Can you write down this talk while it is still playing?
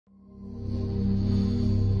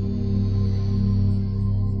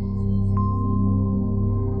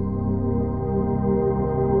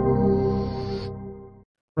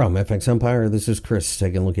From FXEmpire, this is Chris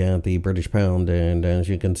taking a look at the British pound, and as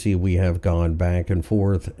you can see, we have gone back and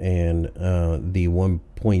forth, and the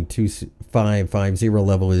 1.2550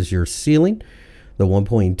 level is your ceiling. The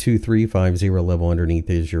 1.2350 level underneath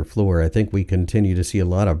is your floor. I think we continue to see a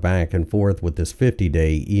lot of back and forth with this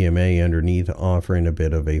 50-day EMA underneath offering a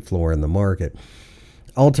bit of a floor in the market.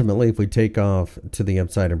 Ultimately, if we take off to the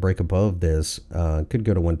upside and break above this, could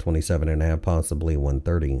go to 127.5, possibly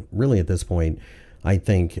 130. Really, at this point, I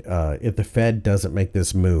think if the Fed doesn't make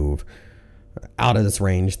this move out of this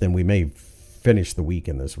range, then we may finish the week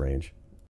in this range.